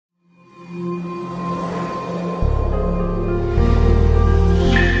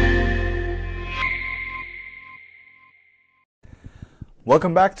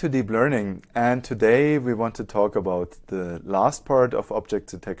Welcome back to Deep Learning, and today we want to talk about the last part of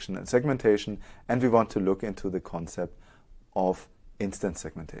object detection and segmentation, and we want to look into the concept of instance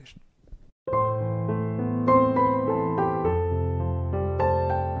segmentation.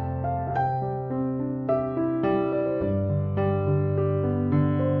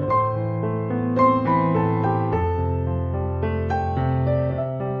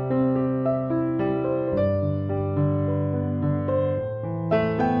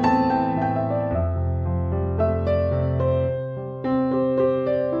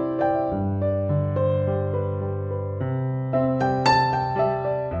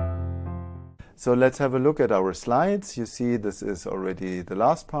 So let's have a look at our slides. You see this is already the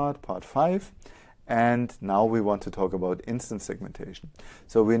last part, part 5. And now we want to talk about instance segmentation.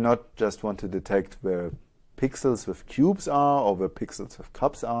 So we not just want to detect where pixels with cubes are or where pixels with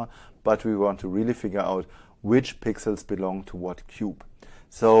cups are, but we want to really figure out which pixels belong to what cube.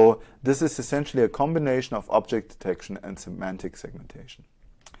 So this is essentially a combination of object detection and semantic segmentation.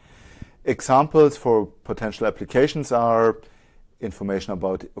 Examples for potential applications are information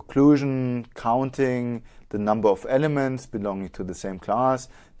about occlusion, counting the number of elements belonging to the same class,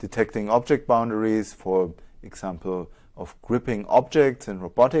 detecting object boundaries, for example, of gripping objects in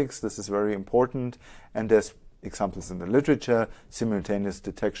robotics. This is very important. And there's examples in the literature: simultaneous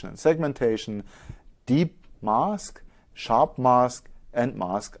detection and segmentation, deep mask, sharp mask, and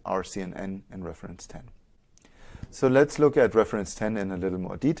Mask-RCNN in reference 10. So let's look at reference 10 in a little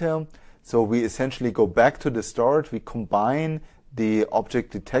more detail. So we essentially go back to the start. We combine the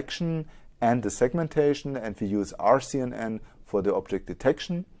object detection and the segmentation, and we use RCNN for the object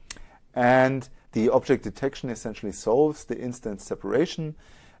detection. And the object detection essentially solves the instance separation,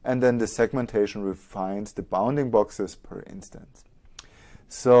 and then the segmentation refines the bounding boxes per instance.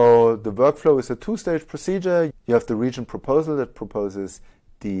 So the workflow is a two-stage procedure. You have the region proposal that proposes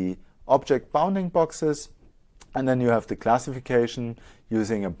the object bounding boxes, and then you have the classification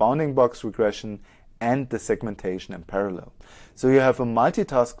using a bounding box regression and the segmentation in parallel. So you have a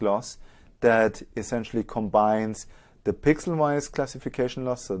multitask loss that essentially combines the pixel-wise classification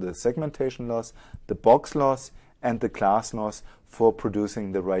loss, so the segmentation loss, the box loss, and the class loss for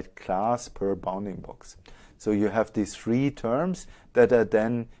producing the right class per bounding box. So you have these three terms that are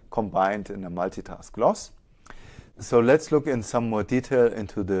then combined in a multitask loss. So let's look in some more detail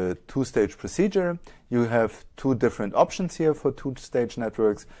into the two-stage procedure. You have two different options here for two-stage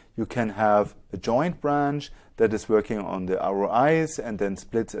networks. You can have a joint branch that is working on the ROIs and then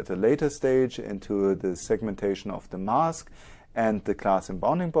splits at a later stage into the segmentation of the mask and the class and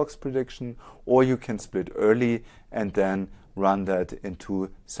bounding box prediction, or you can split early and then run that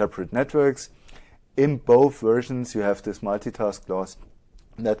into separate networks. In both versions, you have this multitask loss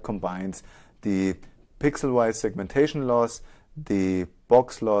that combines the pixel-wise segmentation loss, the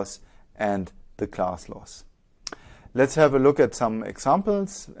box loss, and the class loss. Let's have a look at some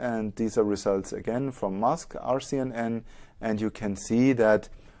examples, and these are results again from Mask-RCNN, and you can see that,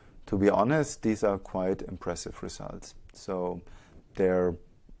 to be honest, these are quite impressive results. So there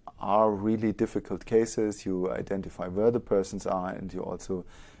are really difficult cases. You identify where the persons are, and you also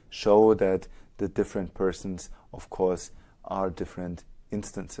show that the different persons, of course, are different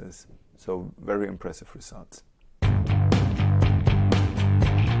instances. So very impressive results.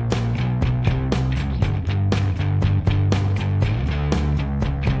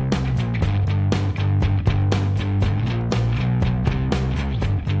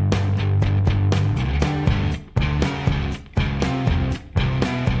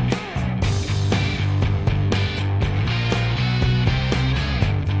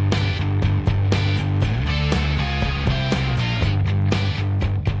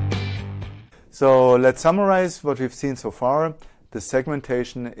 So let's summarize what we've seen so far. The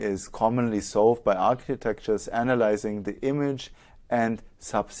segmentation is commonly solved by architectures analyzing the image and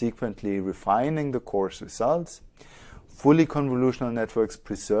subsequently refining the coarse results. Fully convolutional networks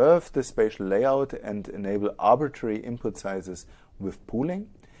preserve the spatial layout and enable arbitrary input sizes with pooling.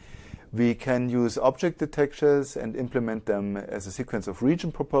 We can use object detectors and implement them as a sequence of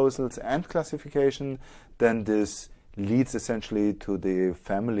region proposals and classification. Then this leads essentially to the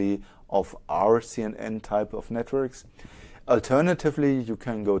family of RCNN type of networks. Alternatively, you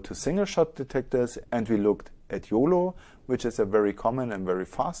can go to single-shot detectors, and we looked at YOLO, which is a very common and very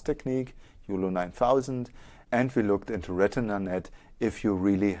fast technique, YOLO 9000, and we looked into RetinaNet if you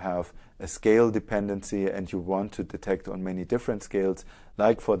really have a scale dependency and you want to detect on many different scales,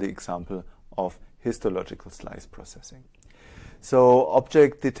 like for the example of histological slice processing. So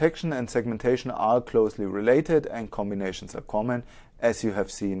object detection and segmentation are closely related, and combinations are common, as you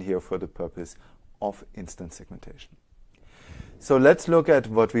have seen here for the purpose of instance segmentation. So let's look at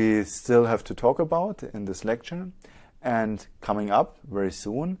what we still have to talk about in this lecture. And coming up very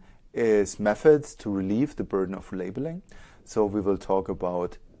soon is methods to relieve the burden of labeling. So we will talk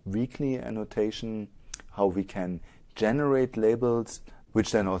about weekly annotation, how we can generate labels,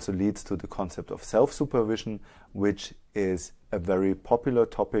 which then also leads to the concept of self-supervision, which is a very popular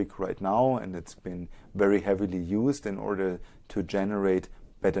topic right now, and it's been very heavily used in order to generate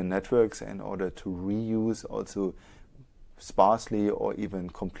better networks, in order to reuse also sparsely or even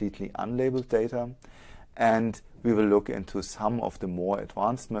completely unlabeled data. And we will look into some of the more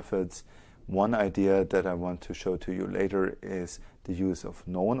advanced methods. One idea that I want to show to you later is the use of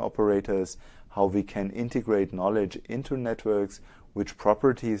known operators, how we can integrate knowledge into networks, which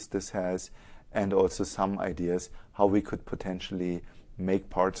properties this has, and also some ideas how we could potentially make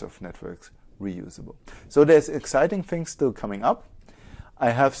parts of networks reusable. So there's exciting things still coming up. I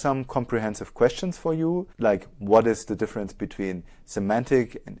have some comprehensive questions for you, like what is the difference between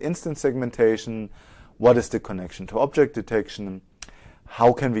semantic and instance segmentation? What is the connection to object detection?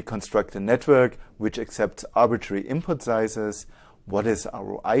 How can we construct a network which accepts arbitrary input sizes? What is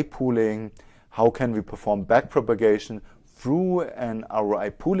ROI pooling? How can we perform backpropagation through an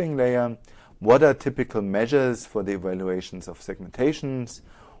ROI pooling layer? What are typical measures for the evaluations of segmentations?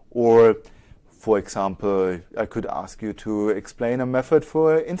 Or, for example, I could ask you to explain a method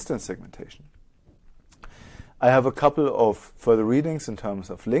for instance segmentation. I have a couple of further readings in terms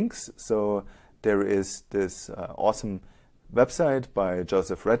of links. So there is this awesome website by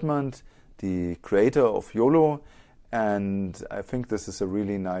Joseph Redmond, the creator of YOLO, and I think this is a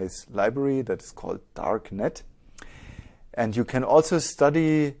really nice library that is called DarkNet. And you can also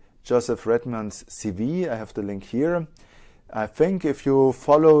study Joseph Redmond's CV. I have the link here. I think if you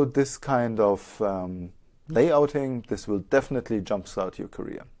follow this kind of layouting, this will definitely jumpstart your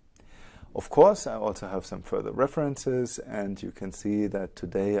career. Of course, I also have some further references, and you can see that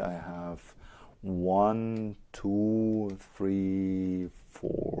today I have 1, 2, 3,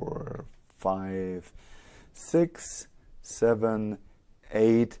 4, 5, 6, 7,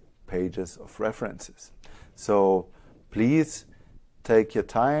 8 pages of references. So please take your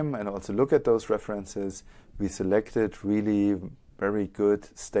time and also look at those references. We selected really very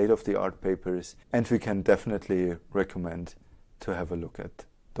good state-of-the-art papers, and we can definitely recommend to have a look at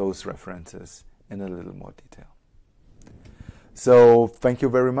those references in a little more detail. So thank you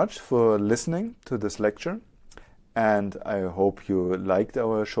very much for listening to this lecture, and I hope you liked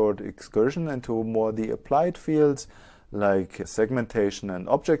our short excursion into more the applied fields like segmentation and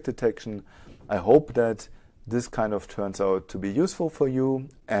object detection. I hope that this kind of turns out to be useful for you,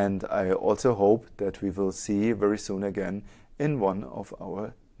 and I also hope that we will see you very soon again in one of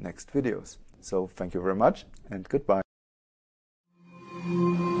our next videos. So thank you very much and goodbye.